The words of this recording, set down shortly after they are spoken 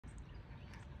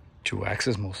to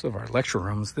access most of our lecture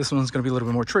rooms. This one's going to be a little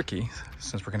bit more tricky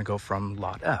since we're going to go from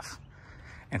Lot F.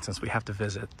 And since we have to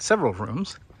visit several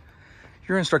rooms,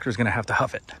 your instructor is going to have to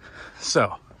huff it.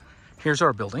 So here's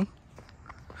our building.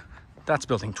 That's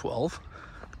building 12,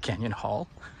 Canyon Hall.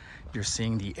 You're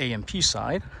seeing the A&P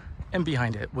side, and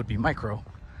behind it would be micro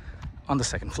on the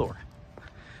second floor.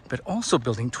 But also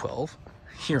building 12,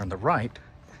 here on the right,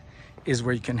 is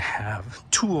where you can have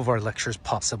 2 of our lectures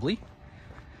possibly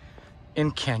in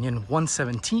Canyon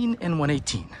 117 and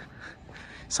 118.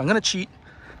 So I'm gonna cheat,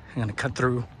 I'm gonna cut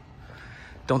through.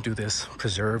 Don't do this,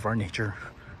 preserve our nature,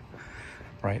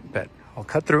 right? But I'll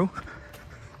cut through,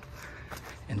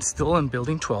 and still in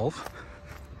building 12.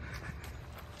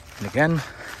 And again,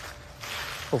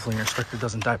 hopefully your instructor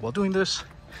doesn't die while doing this.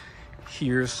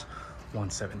 Here's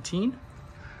 117,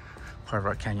 part of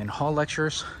our Canyon Hall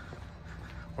lectures,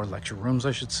 or lecture rooms,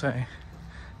 I should say.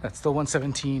 That's still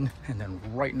 117, and then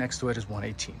right next to it is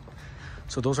 118.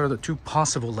 So those are the 2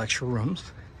 possible lecture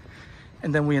rooms.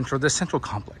 And then we enter the central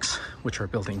complex, which are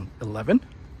building 11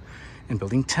 and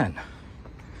building 10.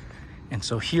 And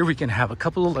so here we can have a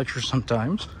couple of lectures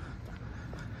sometimes.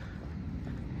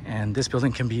 And this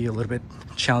building can be a little bit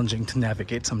challenging to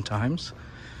navigate sometimes.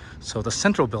 So the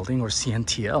central building, or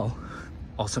CNTL,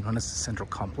 also known as the central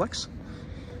complex,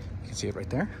 you can see it right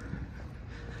there.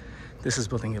 This is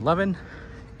building 11,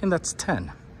 and that's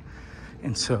 10.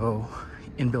 And so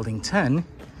in building 10,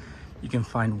 you can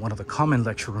find one of the common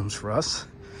lecture rooms for us,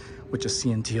 which is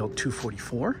CNTL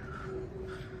 244,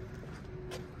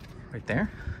 right there.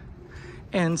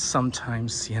 And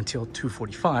sometimes CNTL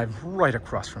 245 right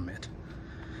across from it.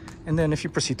 And then if you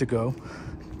proceed to go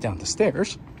down the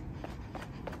stairs,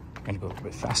 I'm gonna go a little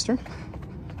bit faster.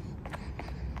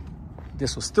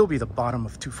 This will still be the bottom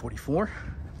of 244,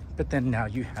 but then now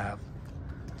you have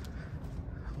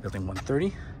building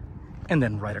 130, and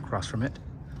then right across from it,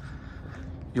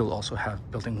 you'll also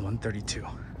have building 132.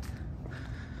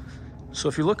 So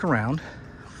if you look around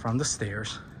from the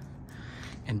stairs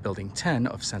in building 10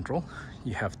 of Central,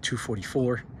 you have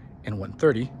 244 and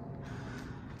 130.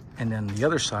 And then the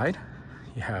other side,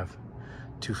 you have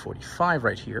 245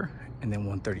 right here, and then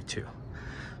 132.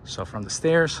 So from the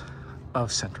stairs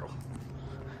of Central.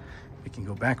 We can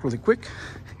go back really quick,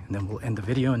 and then we'll end the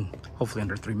video in hopefully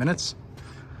under 3 minutes.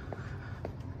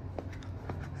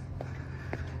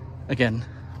 Again,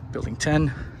 building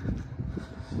 10,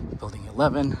 building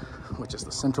 11, which is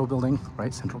the central building,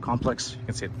 right? Central complex, you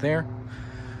can see it there.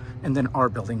 And then our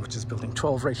building, which is building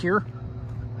 12 right here.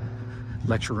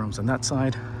 Lecture rooms on that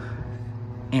side.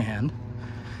 And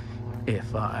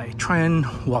if I try and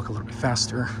walk a little bit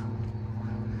faster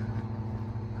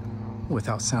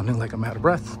without sounding like I'm out of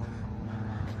breath,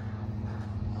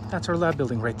 that's our lab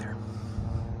building right there.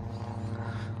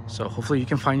 So hopefully you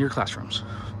can find your classrooms.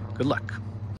 Good luck.